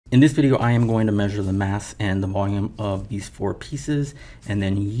In this video, I am going to measure the mass and the volume of these 4 pieces, and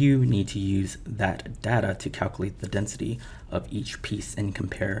then you need to use that data to calculate the density of each piece and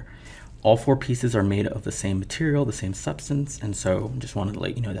compare. All 4 pieces are made of the same material, the same substance, and so just wanted to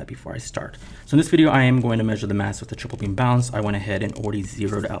let you know that before I start. So in this video, I am going to measure the mass with the triple beam balance. I went ahead and already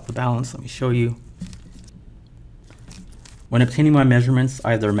zeroed out the balance. Let me show you. When obtaining my measurements,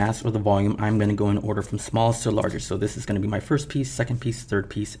 either mass or the volume, I'm going to go in order from smallest to largest. So this is going to be my first piece, second piece, third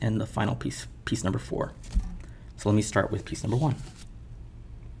piece, and the final piece, piece number 4. So let me start with piece number 1.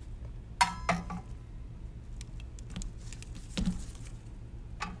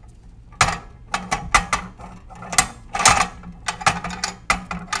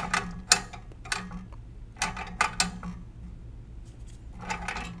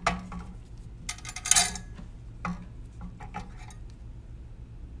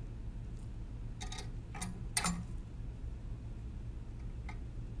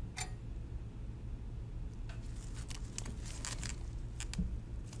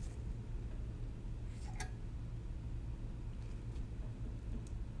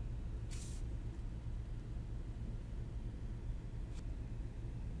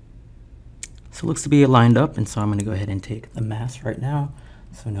 So it looks to be lined up, and so I'm going to go ahead and take the mass right now.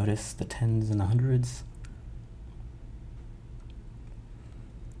 So notice the tens and the hundreds.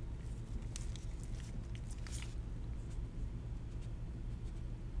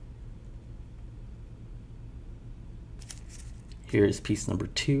 Here is piece number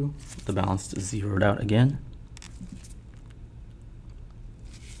 2. The balance is zeroed out again.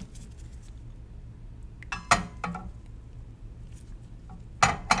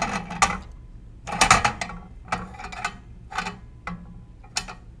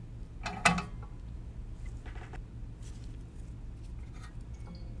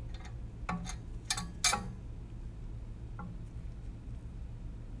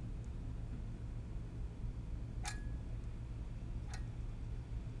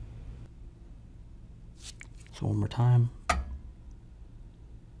 So one more time.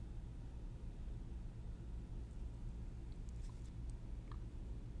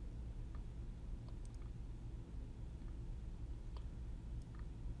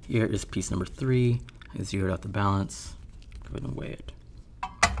 Here is piece number 3. I zeroed out the balance. Go ahead and weigh it.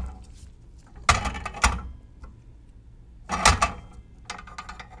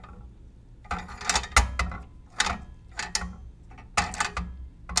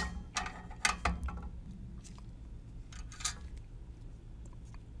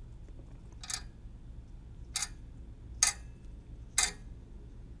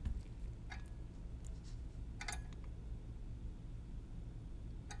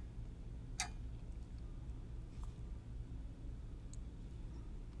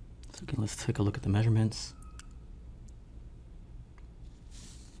 So again, let's take a look at the measurements.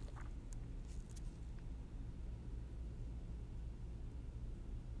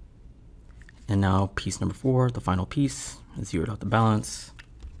 And now piece number 4, the final piece. I zeroed out the balance.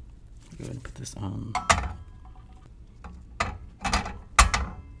 Go ahead and put this on.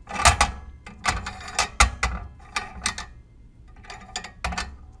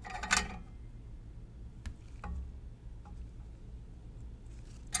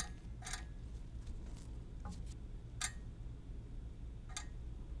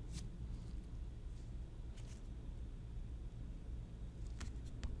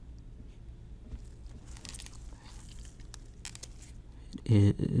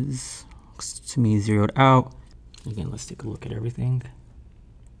 It is, looks to me, zeroed out. Again, let's take a look at everything.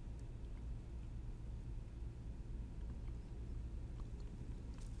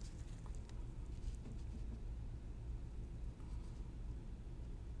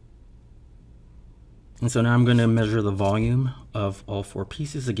 And so now I'm going to measure the volume of all 4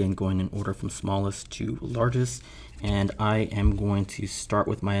 pieces, again going in order from smallest to largest. And I am going to start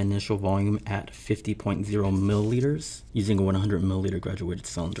with my initial volume at 50.0 milliliters using a 100 milliliter graduated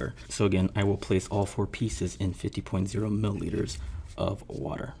cylinder. So again, I will place all 4 pieces in 50.0 milliliters of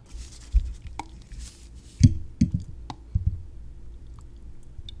water.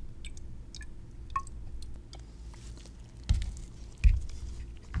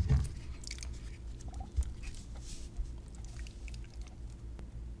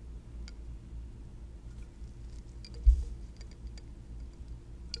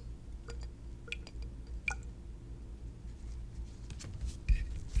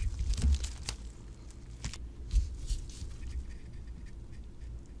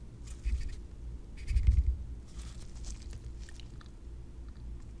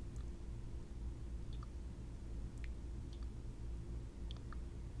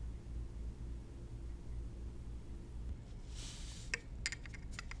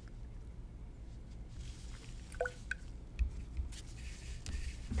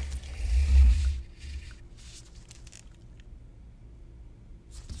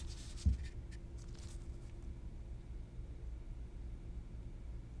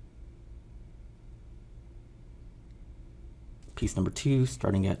 piece number 2,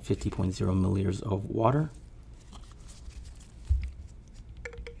 starting at 50.0 milliliters of water.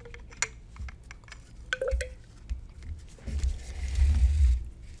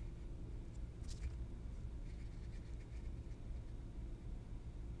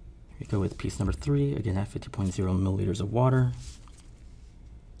 We go with piece number 3, again at 50.0 milliliters of water.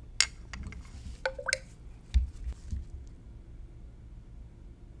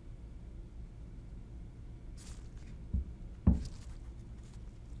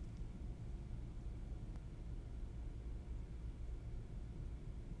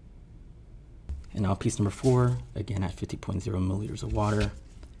 And now piece number 4, again at 50.0 milliliters of water.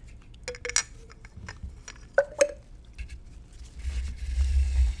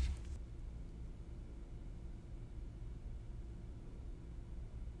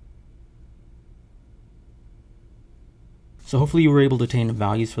 So hopefully you were able to obtain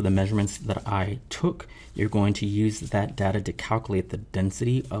values for the measurements that I took. You're going to use that data to calculate the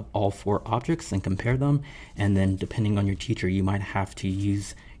density of all 4 objects and compare them. And then depending on your teacher, you might have to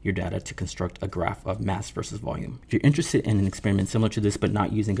use your data to construct a graph of mass versus volume. If you're interested in an experiment similar to this, but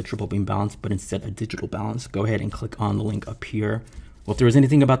not using a triple beam balance, but instead a digital balance, go ahead and click on the link up here. Well, if there was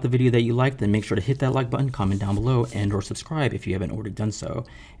anything about the video that you liked, then make sure to hit that like button, comment down below, and or subscribe if you haven't already done so.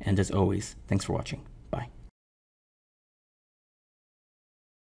 And as always, thanks for watching.